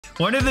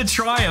One of the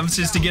triumphs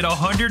is to get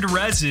 100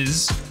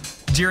 reses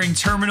during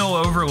terminal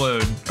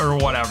overload or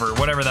whatever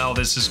the hell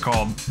this is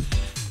called.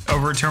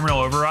 Over terminal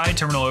override,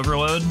 terminal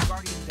overload,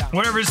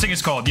 whatever this thing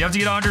is called. You have to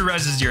get 100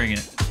 reses during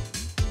it.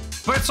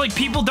 But it's like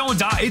people don't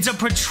die. It's a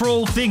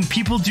patrol thing.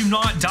 People do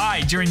not die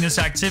during this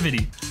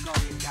activity.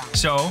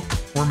 So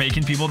we're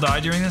making people die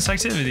during this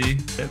activity.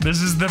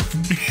 This is the...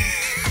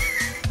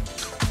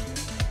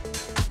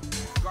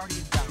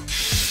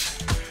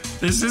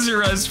 This is a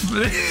res...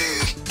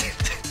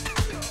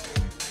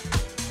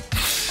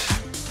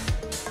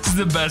 This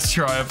is the best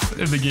triumph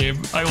in the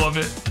game. I love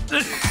it.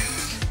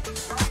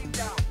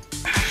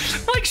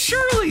 Like,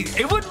 surely,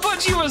 it would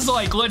Bungie was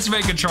like, let's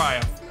make a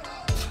triumph.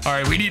 All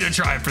right, we need a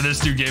triumph for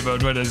this new game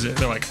mode. What is it?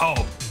 They're like,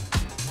 oh,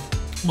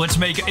 let's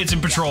make it. It's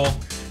in patrol.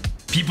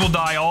 People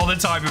die all the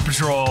time in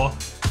patrol.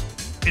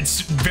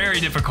 It's very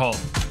difficult.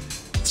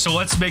 So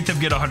let's make them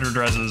get 100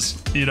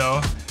 reses, you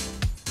know?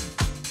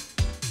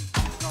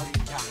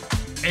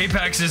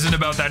 Apex isn't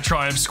about that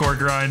triumph score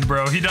grind,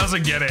 bro. He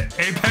doesn't get it.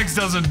 Apex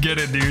doesn't get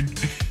it, dude.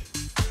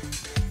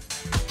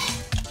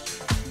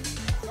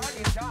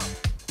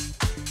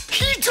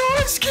 He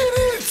does get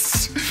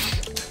it!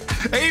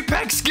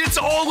 Apex gets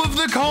all of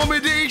the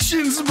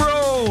accommodations,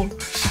 bro!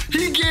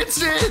 He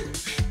gets it!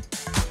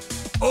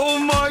 Oh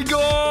my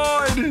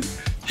god!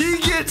 He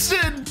gets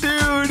it,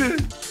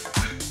 dude!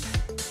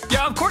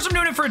 Yeah, of course I'm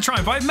doing it for a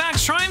triumph. I have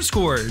max triumph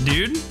score,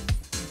 dude.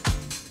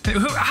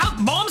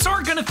 Moms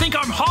aren't gonna think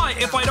I'm hot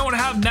if I don't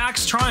have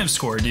max triumph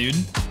score, dude.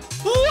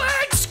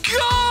 Let's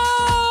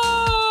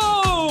go!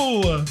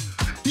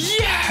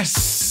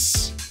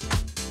 Yes!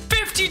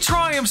 50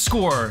 triumph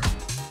score.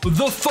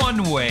 The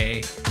fun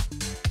way.